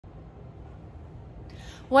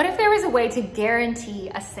What if there was a way to guarantee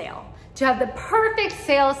a sale? To have the perfect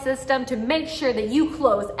sales system to make sure that you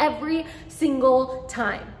close every single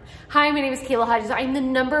time. Hi, my name is Kayla Hodges. I'm the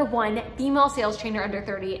 #1 female sales trainer under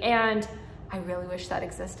 30, and I really wish that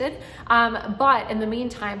existed. But in the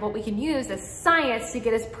meantime, what we can use is science to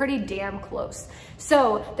get us pretty damn close.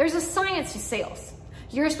 So there's a science to sales.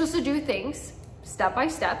 You're supposed to do things step by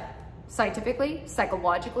step, scientifically,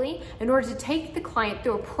 psychologically, in order to take the client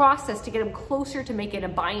through a process to get them closer to making a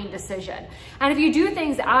buying decision. And if you do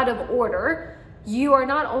things out of order, you are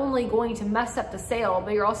not only going to mess up the sale,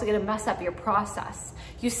 but you're also going to mess up your process.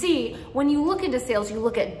 You see, when you look into sales, you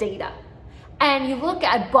look at data and you look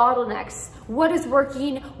at bottlenecks. What is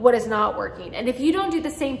working, what is not working. And if you don't do the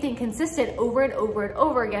same thing consistent over and over and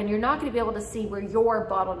over again, you're not going to be able to see where your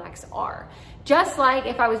bottlenecks are. Just like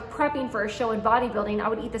if I was prepping for a show in bodybuilding, I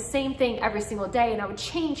would eat the same thing every single day and I would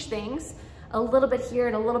change things a little bit here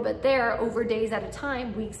and a little bit there over days at a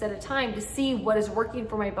time, weeks at a time, to see what is working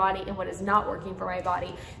for my body and what is not working for my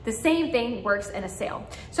body. The same thing works in a sale.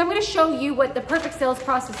 So I'm going to show you what the perfect sales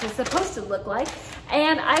process is supposed to look like.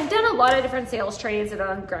 And I've done a lot of different sales trainings. I've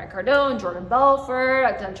done Grant Cardone, Jordan Belfort,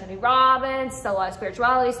 I've done Tony Robbins, a lot of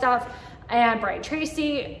spirituality stuff, and Brian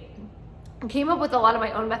Tracy. I came up with a lot of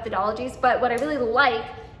my own methodologies, but what I really like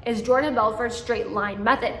is Jordan Belfort's straight line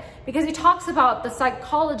method, because he talks about the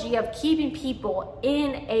psychology of keeping people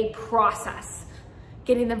in a process,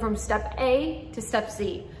 getting them from step A to step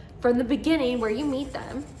Z, from the beginning where you meet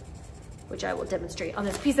them, which I will demonstrate on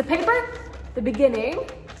this piece of paper, the beginning,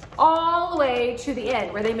 all the way to the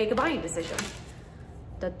end where they make a buying decision.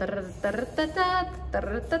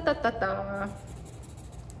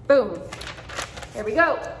 Boom. Here we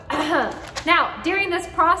go. Now, during this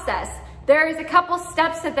process, there is a couple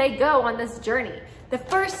steps that they go on this journey. The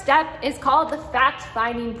first step is called the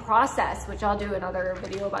fact-finding process, which I'll do another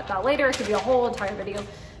video about that later. It could be a whole entire video.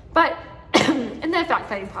 But in the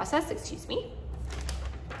fact-finding process, excuse me,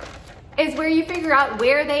 is where you figure out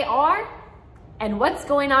where they are and what's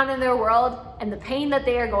going on in their world and the pain that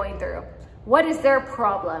they are going through. What is their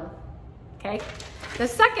problem? Okay. The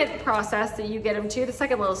second process that you get them to, the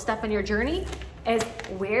second little step in your journey, is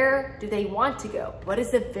where do they want to go? What is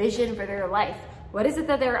the vision for their life? What is it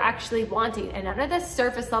that they're actually wanting? And none of this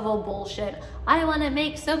surface level bullshit, I want to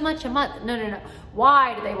make so much a month. No.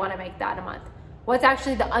 Why do they want to make that a month? What's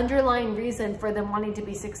actually the underlying reason for them wanting to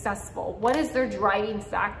be successful? What is their driving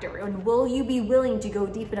factor? And will you be willing to go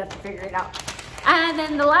deep enough to figure it out? And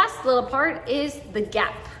then the last little part is the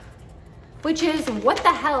gap, which is what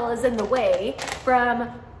the hell is in the way from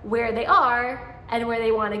where they are and where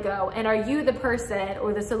they want to go. And are you the person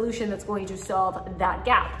or the solution that's going to solve that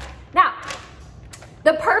gap? Now,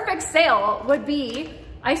 the perfect sale would be,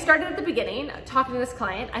 I started at the beginning talking to this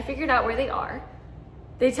client. I figured out where they are.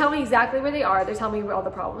 They tell me exactly where they are. They tell me all the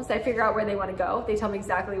problems. I figure out where they want to go. They tell me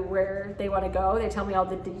exactly where they want to go. They tell me all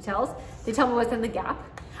the details. They tell me what's in the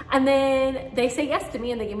gap. And then they say yes to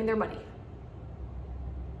me and they give me their money.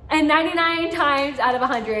 And 99 times out of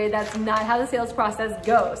 100, that's not how the sales process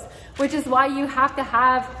goes, which is why you have to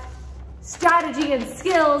have strategy and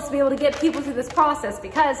skills to be able to get people through this process,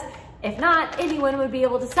 because if not, anyone would be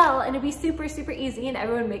able to sell and it'd be super, super easy and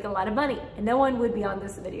everyone would make a lot of money and no one would be on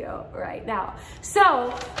this video right now.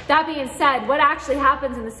 So that being said, what actually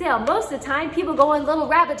happens in the sale? Most of the time, people go on little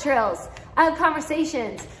rabbit trails of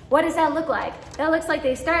conversations. What does that look like? That looks like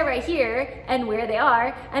they start right here and where they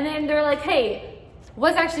are, and then they're like, hey,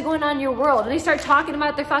 what's actually going on in your world? And they start talking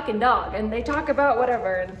about their fucking dog and they talk about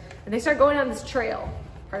whatever, and they start going on this trail.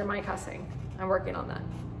 Part of my cussing. I'm working on that.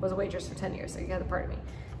 Was a waitress for 10 years, so you got the part of me.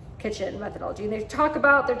 Kitchen methodology. And they talk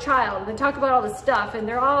about their child and they talk about all this stuff, and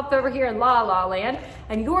they're all up over here in La La Land,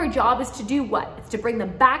 and your job is to do what? It's to bring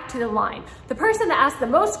them back to the line. The person that asks the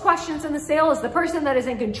most questions in the sale is the person that is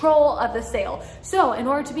in control of the sale. So in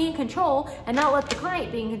order to be in control and not let the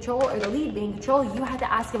client be in control or the lead be in control, you have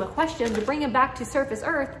to ask him a question to bring him back to surface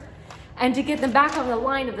earth and to get them back on the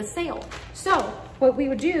line of the sale. So what we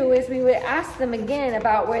would do is we would ask them again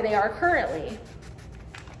about where they are currently,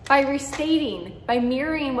 by restating, by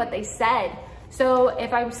mirroring what they said. So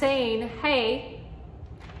if I'm saying, hey,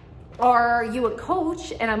 are you a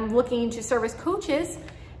coach? And I'm looking to service coaches,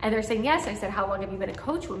 and they're saying yes. I said, how long have you been a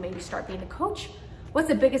coach? Well, maybe start being a coach. What's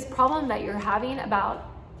the biggest problem that you're having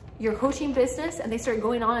about your coaching business? And they start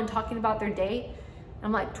going on and talking about their day.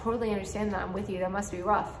 I'm like, totally understand that. I'm with you. That must be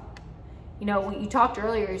rough. You know, when you talked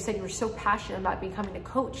earlier, you said you were so passionate about becoming a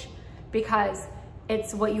coach because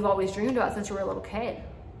it's what you've always dreamed about since you were a little kid.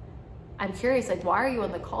 I'm curious, like, why are you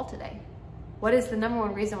on the call today? What is the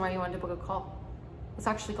 #1 reason why you wanted to book a call? What's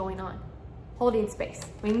actually going on? Holding space.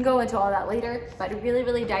 We can go into all that later, but really,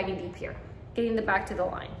 really diving deep here. getting them back to the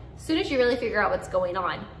line. As soon as you really figure out what's going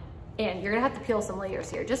on, and you're gonna have to peel some layers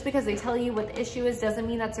here. Just because they tell you what the issue is doesn't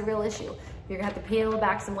mean that's a real issue. You're gonna have to peel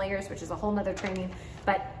back some layers, which is a whole nother training,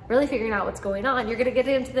 but really figuring out what's going on, you're gonna get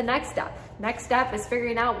into the next step. Next step is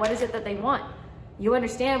figuring out what is it that they want. You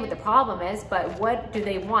understand what the problem is, but what do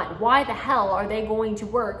they want? Why the hell are they going to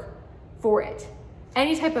work for it?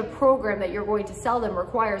 Any type of program that you're going to sell them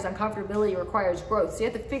requires uncomfortability, requires growth. So you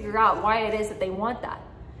have to figure out why it is that they want that.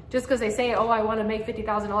 Just because they say, oh, I want to make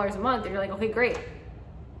 $50,000 a month, and you're like, okay, great.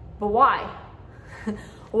 But why?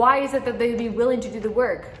 Why is it that they'd be willing to do the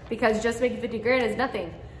work? Because just making 50 grand is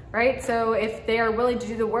nothing, right? So if they are willing to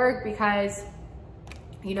do the work because,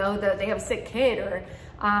 you know, that they have a sick kid, or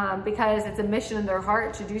because it's a mission in their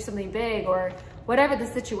heart to do something big, or whatever the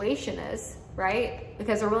situation is, right?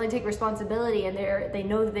 Because they're willing to take responsibility, and they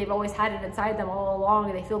know that they've always had it inside them all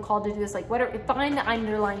along, and they feel called to do this, like whatever, find the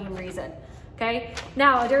underlying reason. Okay.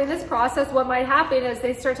 Now, during this process, what might happen is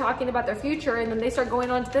they start talking about their future, and then they start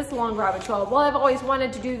going on to this long rabbit trail. Well, I've always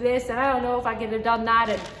wanted to do this, and I don't know if I could have done that.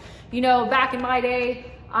 And, you know, back in my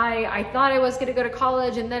day, I thought I was going to go to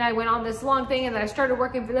college, and then I went on this long thing, and then I started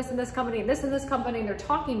working for this and this company, and this company, and they're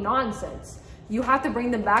talking nonsense. You have to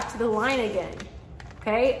bring them back to the line again.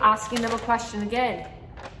 Okay. Asking them a question again,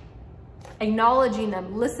 acknowledging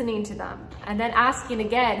them, listening to them, and then asking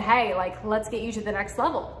again, hey, like, let's get you to the next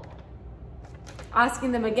level.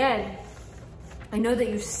 Asking them again, I know that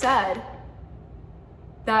you said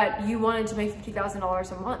that you wanted to make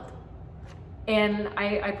 $50,000 a month. And I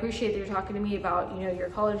appreciate that you're talking to me about, you know, your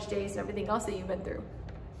college days and everything else that you've been through.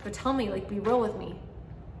 But tell me, like, be real with me.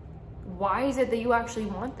 Why is it that you actually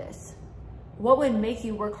want this? What would make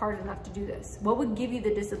you work hard enough to do this? What would give you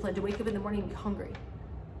the discipline to wake up in the morning and be hungry?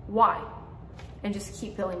 Why? And just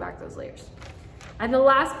keep peeling back those layers. And the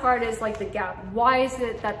last part is like the gap. Why is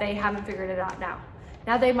it that they haven't figured it out now?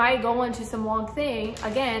 Now they might go into some long thing,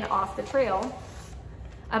 again, off the trail,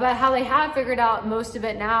 about how they have figured out most of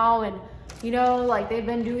it now, and, you know, like they've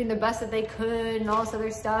been doing the best that they could and all this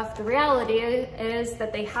other stuff. The reality is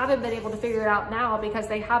that they haven't been able to figure it out now because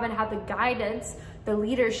they haven't had the guidance, the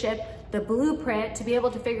leadership, the blueprint to be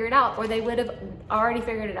able to figure it out, or they would have already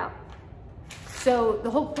figured it out. So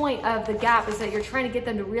the whole point of the gap is that you're trying to get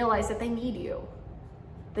them to realize that they need you.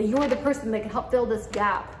 That you're the person that can help fill this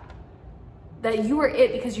gap. That you are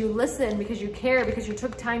it because you listen, because you care, because you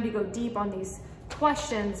took time to go deep on these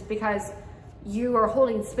questions, because you are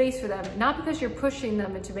holding space for them, not because you're pushing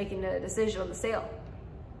them into making a decision on the sale.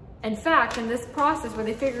 In fact, in this process where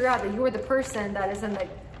they figure out that you're the person that is in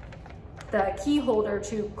the key holder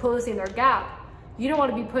to closing their gap, you don't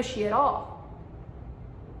want to be pushy at all.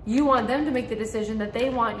 You want them to make the decision that they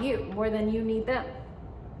want you more than you need them.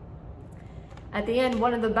 At the end,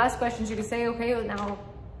 one of the best questions you can say, okay, now,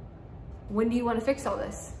 when do you want to fix all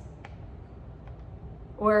this?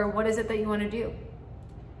 Or what is it that you want to do?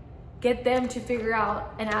 Get them to figure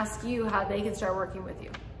out and ask you how they can start working with you.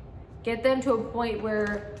 Get them to a point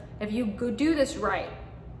where if you go do this right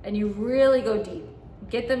and you really go deep,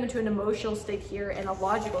 get them into an emotional state here and a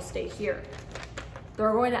logical state here,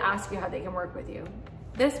 they're going to ask you how they can work with you.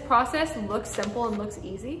 This process looks simple and looks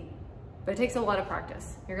easy, but it takes a lot of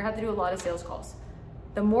practice. You're gonna have to do a lot of sales calls.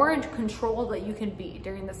 The more in control that you can be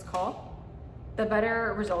during this call, the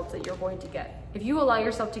better results that you're going to get. If you allow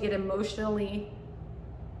yourself to get emotionally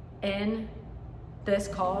in this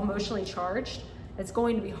call, emotionally charged, it's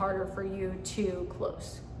going to be harder for you to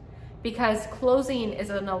close. Because closing is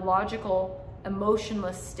in a logical,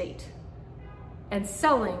 emotionless state. And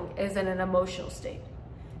selling is in an emotional state.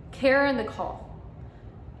 Care in the call.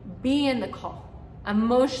 Be in the call.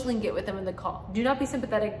 Emotionally get with them in the call. Do not be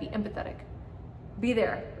sympathetic, be empathetic. Be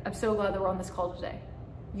there. I'm so glad that we're on this call today.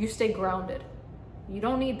 You stay grounded. You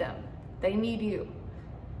don't need them. They need you.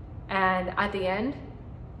 And at the end,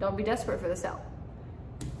 don't be desperate for the sale.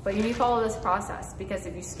 But you need to follow this process, because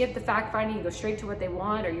if you skip the fact finding, you go straight to what they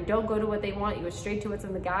want, or you don't go to what they want, you go straight to what's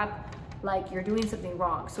in the gap, like you're doing something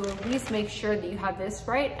wrong. So at least make sure that you have this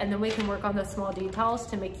right, and then we can work on the small details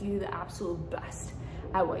to make you the absolute best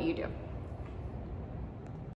at what you do.